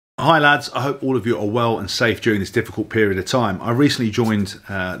Hi lads, I hope all of you are well and safe during this difficult period of time. I recently joined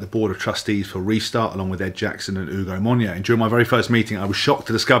the board of trustees for Restart along with Ed Jackson and Ugo Monye, and during my very first meeting I was shocked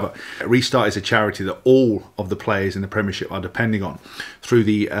to discover that Restart is a charity that all of the players in the Premiership are depending on. Through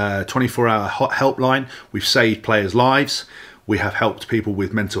the 24-hour helpline, we've saved players' lives. We have helped people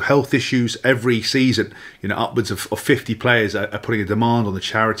with mental health issues. Every season, upwards of 50 players are putting a demand on the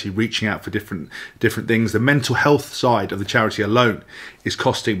charity, reaching out for different things. The mental health side of the charity alone is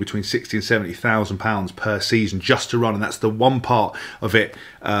costing between £60,000 and £70,000 per season just to run, and that's the one part of it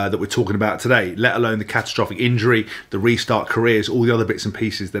that we're talking about today, let alone the catastrophic injury, the restart careers, all the other bits and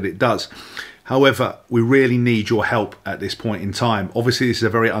pieces that it does. However, we really need your help at this point in time. Obviously, this is a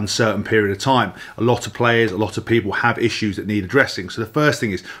very uncertain period of time. A lot of players, a lot of people have issues that need addressing. So the first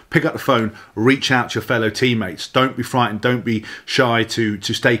thing is pick up the phone, reach out to your fellow teammates. Don't be frightened, don't be shy to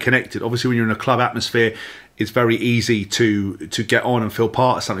stay connected. Obviously, when you're in a club atmosphere, it's very easy to get on and feel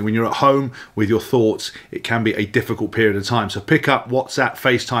part of something. When you're at home with your thoughts, it can be a difficult period of time. So pick up WhatsApp,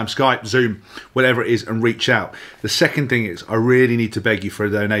 FaceTime, Skype, Zoom, whatever it is, and reach out. The second thing is, I really need to beg you for a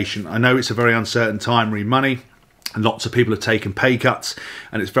donation. I know it's a very uncertain time, re money. And lots of people have taken pay cuts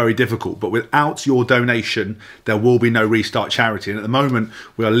and it's very difficult, but without your donation there will be no Restart charity, and at the moment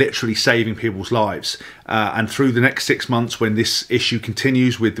we are literally saving people's lives, and through the next 6 months when this issue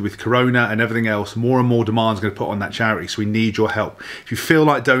continues with Corona and everything else, more and more demand is going to put on that charity, so we need your help. If you feel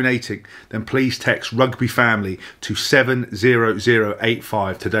like donating, then please text Rugby Family to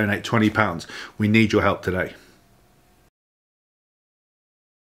 70085 to donate £20. We need your help today.